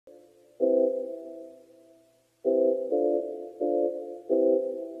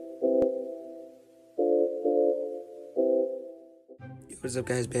What is up,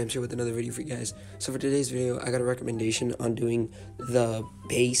 guys? Bam's here with another video for you guys. So for today's video, I got a recommendation on doing the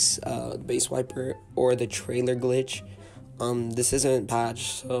base wiper or the trailer glitch. This isn't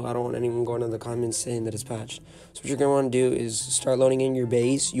patched, so I don't want anyone going in the comments saying that it's patched. So what you're gonna want to do is start loading in your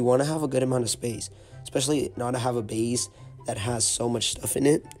base. You want to have a good amount of space, especially not to have a base that has so much stuff in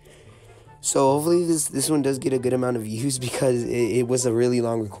it. So hopefully this one does get a good amount of views because it was a really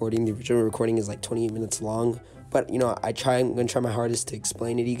long recording. The original recording is like 28 minutes long. But, you know, I'm going to try my hardest to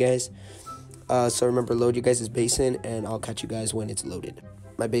explain it to you guys. So remember, load your guys' base in, and I'll catch you guys when it's loaded.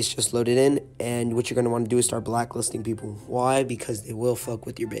 My base just loaded in, and what you're going to want to do is start blacklisting people. Why? Because they will fuck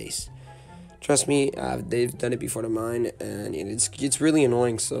with your base. Trust me, they've done it before to mine, and it's really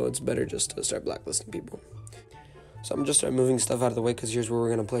annoying, so it's better just to start blacklisting people. So I'm just start moving stuff out of the way, because here's where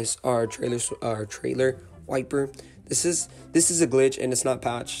we're going to place our trailer wiper. This is a glitch, and it's not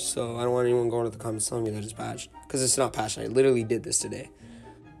patched, so I don't want anyone going to the comments telling me that it's patched, because it's not patched. I literally did this today.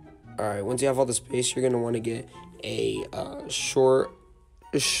 Alright, once you have all the space, you're going to want to get a short,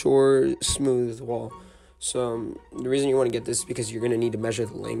 smooth wall. So the reason you want to get this is because you're going to need to measure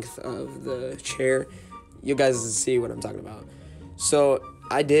the length of the chair. You guys see what I'm talking about. So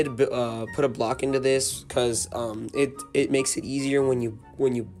I did put a block into this because it makes it easier when you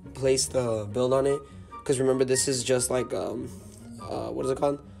place the build on it. Because remember, this is just like what is it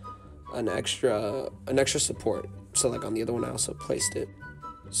called? An extra support. So like on the other one, I also placed it.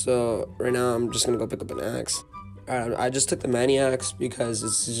 So right now, I'm just gonna go pick up an axe. Alright, I just took the mani axe because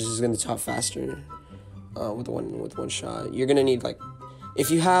it's just gonna chop faster with one shot. You're gonna need, like,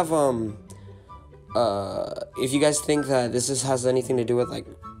 if you have if you guys think that this has anything to do with like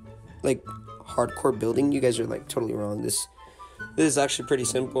hardcore building, you guys are like totally wrong. This is actually pretty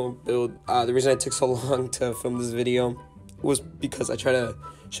simple build. The reason I took so long to film this video was because I try to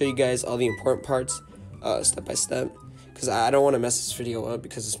show you guys all the important parts step by step, because I don't want to mess this video up,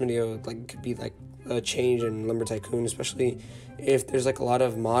 because this video could be like a change in Lumber Tycoon, especially if there's like a lot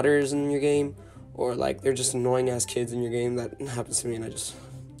of modders in your game, or like they're just annoying ass kids in your game. That happens to me, and I just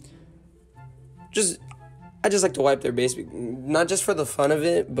like to wipe their base, not just for the fun of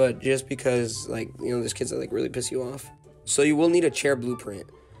it, but just because, like, you know, there's kids that like really piss you off. So you will need a chair blueprint.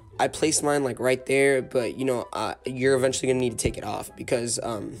 I placed mine like right there, but you know, you're eventually gonna need to take it off, because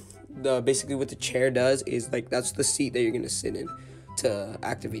basically what the chair does is, like, that's the seat that you're gonna sit in to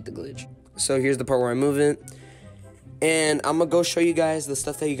activate the glitch. So here's the part where I move it, and I'm gonna go show you guys the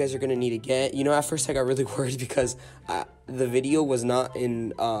stuff that you guys are gonna need to get. You know, at first I got really worried because the video was not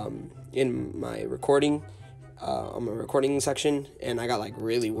in my recording, on my recording section, and I got like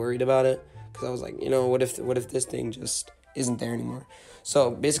really worried about it, because I was like, you know, what if this thing just isn't there anymore?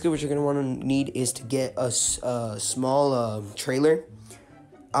 So basically what you're going to want to need is to get a small trailer.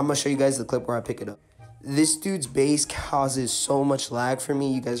 I'm going to show you guys the clip where I pick it up. This dude's base causes so much lag for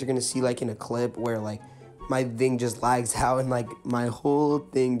me. You guys are going to see, like, in a clip where, like, my thing just lags out, and like my whole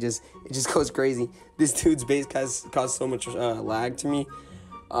thing just goes crazy. This dude's base caused so much lag to me.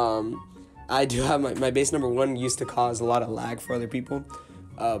 I do have my base number 1 used to cause a lot of lag for other people.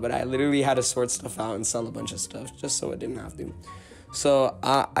 But I literally had to sort stuff out and sell a bunch of stuff just so I didn't have to. So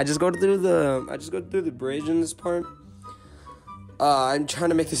I just go through the bridge in this part. I'm trying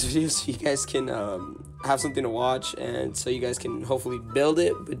to make this video so you guys can have something to watch, and so you guys can hopefully build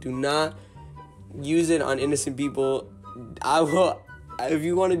it, but do not use it on innocent people. If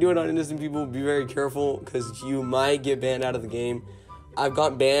you want to do it on innocent people, be very careful, because you might get banned out of the game. I've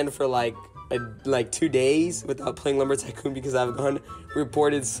got banned for like 2 days without playing Lumber Tycoon, because I've gone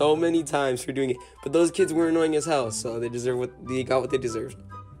reported so many times for doing it. But those kids were annoying as hell, so they got what they deserved.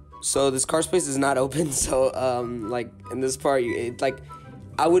 So this car space is not open, so like in this part,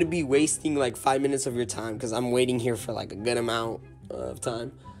 I would be wasting like 5 minutes of your time, because I'm waiting here for like a good amount of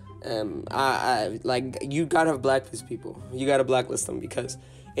time. You gotta blacklist people. You gotta blacklist them, because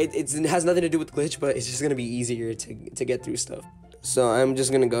it has nothing to do with the glitch, but it's just gonna be easier to get through stuff. So I'm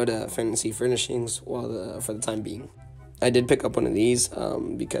just gonna go to Fantasy Furnishings for the time being. I did pick up one of these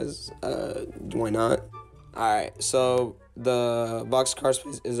because why not? Alright, so the box car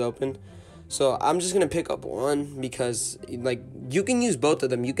space is open. So I'm just gonna pick up one, because like you can use both of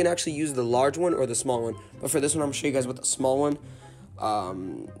them. You can actually use the large one or the small one. But for this one, I'm gonna show you guys with the small one.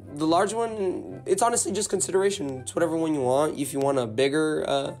 The large one, it's honestly just consideration. It's whatever one you want. If you want a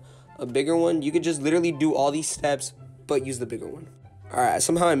bigger one, you could just literally do all these steps, but use the bigger one. Alright,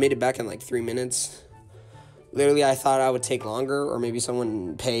 somehow I made it back in like 3 minutes. Literally, I thought I would take longer, or maybe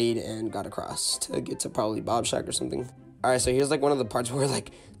someone paid and got across to get to probably Bob Shack or something. Alright, so here's like one of the parts where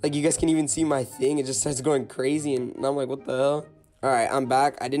like you guys can even see my thing. It just starts going crazy, and I'm like, what the hell? All right, I'm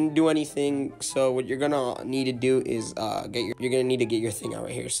back. I didn't do anything. So what you're gonna need to do is you're gonna need to get your thing out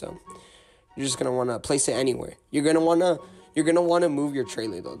right here. So you're just gonna wanna place it anywhere. You're gonna wanna move your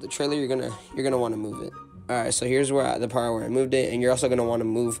trailer though. The trailer you're gonna wanna move it. All right, so here's the part where I moved it, and you're also gonna wanna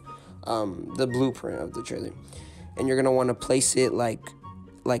move the blueprint of the trailer, and you're gonna wanna place it like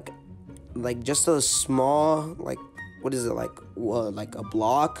just a small, like, what is it, like a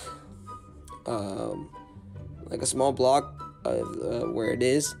block, like a small block of where it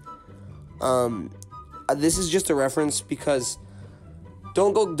is. This is just a reference because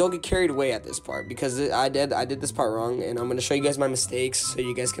don't get carried away at this part, because I did this part wrong, and I'm gonna show you guys my mistakes so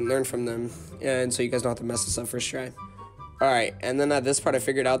you guys can learn from them, and so you guys don't have to mess this up first try. All right, and then at this part I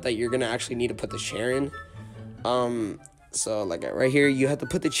figured out that you're gonna actually need to put the chair in. So like right here, you have to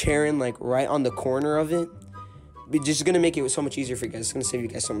put the chair in like right on the corner of it. It's just gonna make it so much easier for you guys. It's gonna save you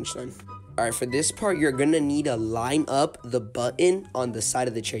guys so much time. All right, for this part, you're gonna need to line up the button on the side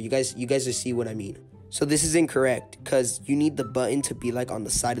of the chair. You guys will see what I mean. So this is incorrect, because you need the button to be like on the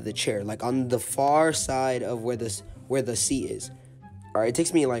side of the chair, like on the far side of where the seat is. All right, it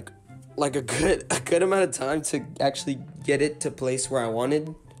takes me like a good amount of time to actually get it to place where I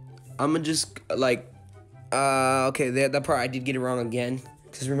wanted. I'm gonna just like. Okay, that part I did get it wrong again.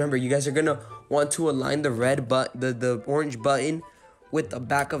 Because remember, you guys are gonna want to align the the orange button with the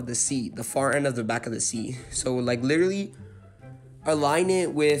back of the seat, the far end of the back of the seat. So like literally align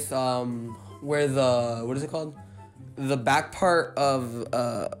it with where what is it called? The back part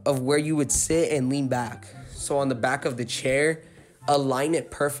of where you would sit and lean back. So on the back of the chair, align it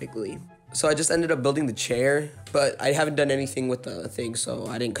perfectly. So I just ended up building the chair, but I haven't done anything with the thing, so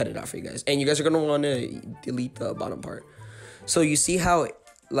I didn't cut it out for you guys. And you guys are gonna want to delete the bottom part. So you see how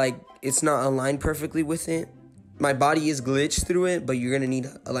like it's not aligned perfectly with it? My body is glitched through it, but you're gonna need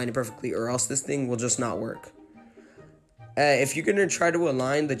to align it perfectly, or else this thing will just not work. If you're gonna try to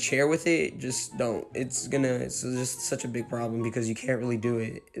align the chair with it, just don't. It's just such a big problem because you can't really do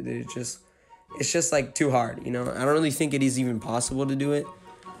it. It's just like too hard, you know? I don't really think it is even possible to do it.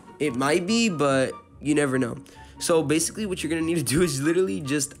 It might be, but you never know. So basically what you're gonna need to do is literally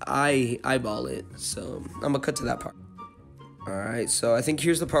just eyeball it. So I'm gonna cut to that part. All right, so I think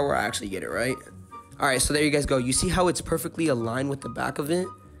here's the part where I actually get it right. All right, so there you guys go. You see how it's perfectly aligned with the back of it?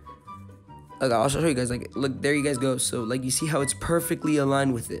 Okay, I'll show you guys, like, look, there you guys go. So like you see how it's perfectly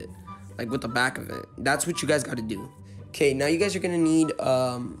aligned with it, like with the back of it. That's what you guys gotta do. Okay, now you guys are gonna need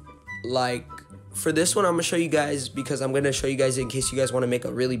like, for this one, I'm gonna show you guys, because I'm gonna show you guys in case you guys want to make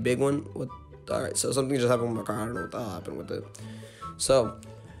a really big one. All right, so something just happened with my car. I don't know what the hell happened with it. So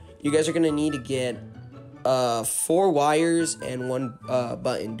you guys are gonna need to get 4 wires and 1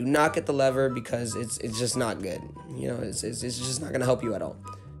 button. Do not get the lever, because it's just not good. You know, it's just not gonna help you at all.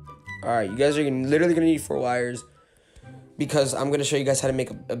 All right, you guys are literally gonna need 4 wires, because I'm gonna show you guys how to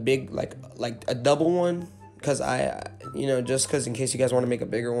make a big, like a double one. Because just because in case you guys want to make a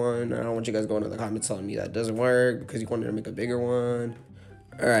bigger one, I don't want you guys going to the comments telling me that doesn't work because you wanted to make a bigger one.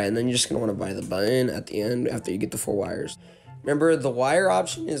 All right, and then you're just going to want to buy the button at the end after you get the 4 wires. Remember, the wire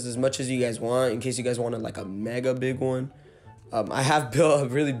option is as much as you guys want in case you guys wanted like a mega big one. I have built a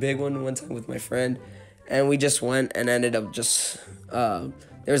really big one time with my friend, and we just went and ended up just, there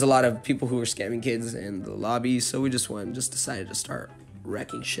was a lot of people who were scamming kids in the lobby, so we just decided to start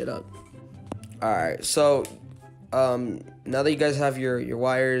wrecking shit up. All right, so now that you guys have your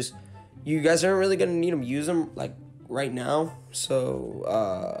wires, you guys aren't really gonna need them, use them like right now.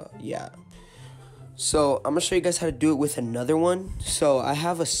 So yeah. So I'm gonna show you guys how to do it with another one. So I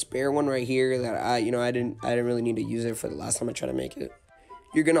have a spare one right here that I didn't really need to use it for the last time I tried to make it.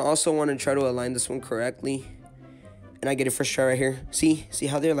 You're gonna also want to try to align this one correctly, and I get it first try right here. See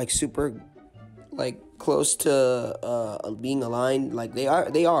how they're like super like close to being aligned, like they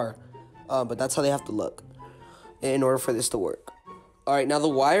are. But that's how they have to look in order for this to work. All right, now the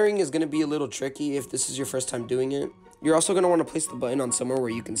wiring is going to be a little tricky if this is your first time doing it. You're also going to want to place the button on somewhere where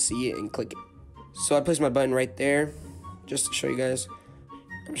you can see it and click it. So I placed my button right there just to show you guys.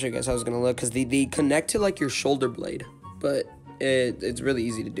 I'm going to show you guys how it's going to look, because they connect to like your shoulder blade, but it's really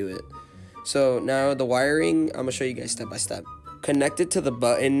easy to do it. So now the wiring, I'm going to show you guys step by step. Connect it to the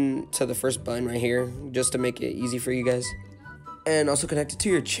button, to the first button right here, just to make it easy for you guys. And also connect it to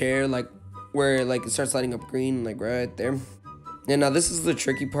your chair, like where like it starts lighting up green, like right there. And now this is the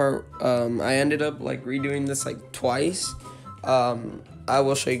tricky part. I ended up like redoing this like twice. I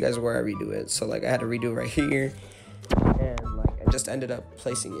will show you guys where I redo it. So like I had to redo it right here, and like I just ended up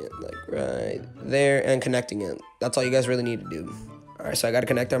placing it like right there and connecting it. That's all you guys really need to do. All right, so I got to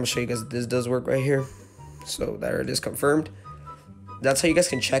connect it. I'm gonna show you guys this does work right here. So there it is, confirmed. That's how you guys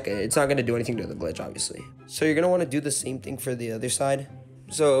can check it. It's not going to do anything to the glitch, obviously. So you're going to want to do the same thing for the other side.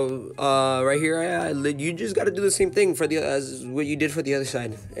 So right here, you just got to do the same thing for as what you did for the other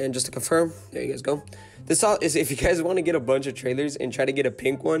side. And just to confirm, there you guys go. This all is if you guys want to get a bunch of trailers and try to get a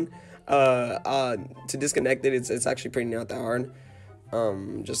pink one, to disconnect it, it's actually pretty not that hard.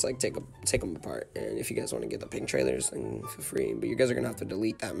 Just like take them apart. And if you guys want to get the pink trailers, then feel free. But you guys are gonna have to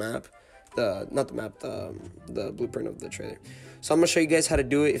delete that map, the blueprint of the trailer. So I'm gonna show you guys how to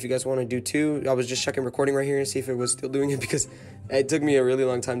do it if you guys want to do too. I was just checking recording right here and see if it was still doing it, because it took me a really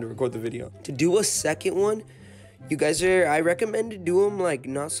long time to record the video. To do a second one, you guys I recommend to do them like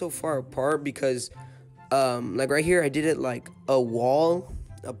not so far apart, because like right here I did it like a wall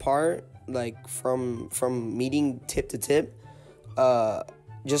apart, like from meeting tip to tip,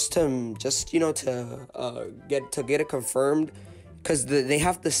 just you know, to get it confirmed, because they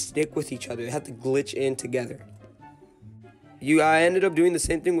have to stick with each other. They have to glitch in together. I ended up doing the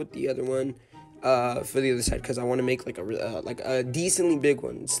same thing with the other one, for the other side, because I want to make like a decently big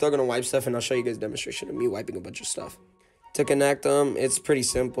one. It's still gonna wipe stuff, and I'll show you guys a demonstration of me wiping a bunch of stuff. To connect them, it's pretty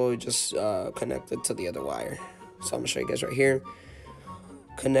simple. Just connect it to the other wire. So I'm gonna show you guys right here.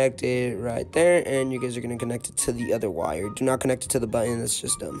 Connect it right there, and you guys are gonna connect it to the other wire. Do not connect it to the button. That's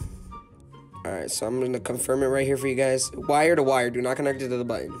just dumb. All right, so I'm gonna confirm it right here for you guys. Wire to wire. Do not connect it to the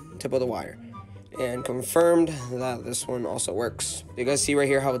button. Tip of the wire. And confirmed that this one also works. You guys see right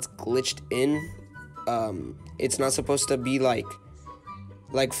here how it's glitched in. It's not supposed to be like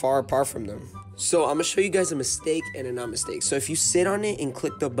far apart from them. So I'm gonna show you guys a mistake and a non-mistake. So if you sit on it and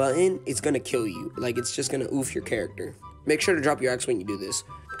click the button, it's gonna kill you. Like, it's just gonna oof your character. Make sure to drop your axe when you do this,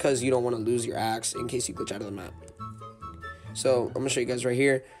 because you don't want to lose your axe in case you glitch out of the map. So I'm gonna show you guys right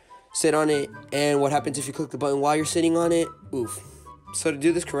here. Sit on it, and what happens if you click the button while you're sitting on it? Oof. So to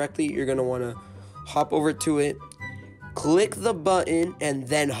do this correctly, you're gonna want to hop over to it, click the button, and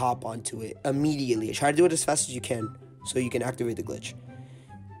then hop onto it immediately. Try to do it as fast as you can so you can activate the glitch.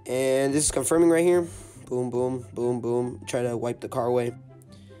 And this is confirming right here. Boom, boom, boom, boom. Try to wipe the car away.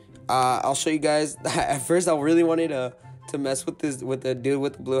 I'll show you guys. At first, I really wanted to mess with the dude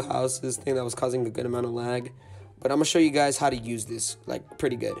with the blue house, this thing that was causing a good amount of lag. But I'm gonna show you guys how to use this, like,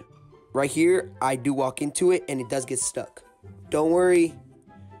 pretty good. Right here, I do walk into it, and it does get stuck. Don't worry.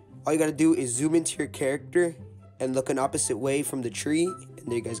 All you gotta do is zoom into your character and look an opposite way from the tree, and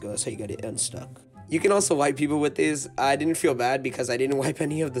there you guys go. That's how you got it unstuck. You can also wipe people with this. I didn't feel bad because I didn't wipe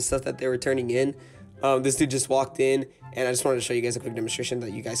any of the stuff that they were turning in. This dude just walked in, and I just wanted to show you guys a quick demonstration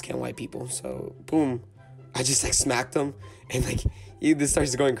that you guys can wipe people. So, boom. I just, like, smacked him, and, like, this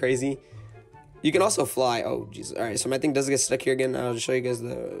starts going crazy. You can also fly. Oh, jeez. All right, so my thing does get stuck here again. I'll just show you guys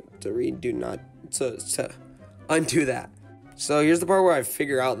to read. Do not to undo that. So here's the part where I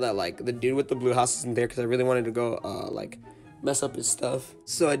figure out that, like, the dude with the blue house isn't there, because I really wanted to go, like, mess up his stuff.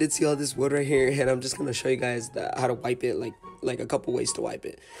 So I did see all this wood right here, and I'm just gonna show you guys how to wipe it, like a couple ways to wipe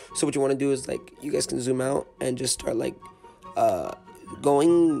it. So what you want to do is, like, you guys can zoom out and just start, like,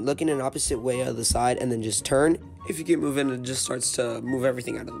 looking in an opposite way of the side, and then just turn. If you keep moving, it just starts to move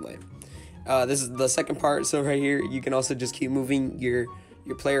everything out of the way. This is the second part. So right here, you can also just keep moving your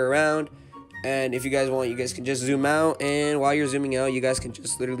player around. And if you guys want, you guys can just zoom out, and while you're zooming out, you guys can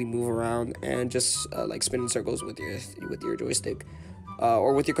just literally move around and just like spin in circles with your joystick,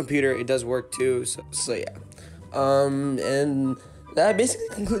 or with your computer. It does work too. So yeah, and that basically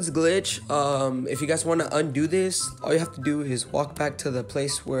concludes the glitch. If you guys want to undo this, all you have to do is walk back to the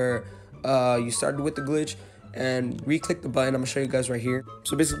place where you started with the glitch, and re-click the button. I'm gonna show you guys right here.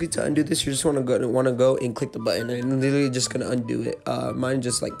 So basically, to undo this, you just want to go and click the button, and literally just gonna undo it. Mine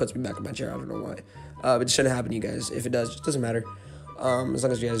just like puts me back in my chair. I don't know why, but it shouldn't happen to you guys. If it does, it doesn't matter, as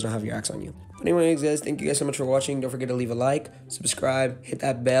long as you guys don't have your axe on you. But anyways, guys, thank you guys so much for watching. Don't forget to leave a like, subscribe, hit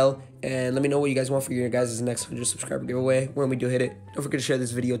that bell, and let me know what you guys want for your guys' next 100 subscriber giveaway when we do hit it. Don't forget to share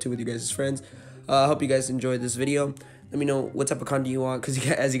this video too with your guys' friends. I hope you guys enjoyed this video. Let me know what type of content you want, because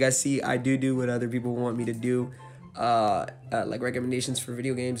as you guys see, I do what other people want me to do, like recommendations for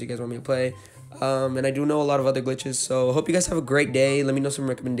video games you guys want me to play, and I do know a lot of other glitches. So hope you guys have a great day. Let me know some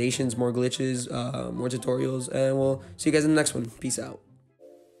recommendations, more glitches, more tutorials, and we'll see you guys in the next one. Peace out.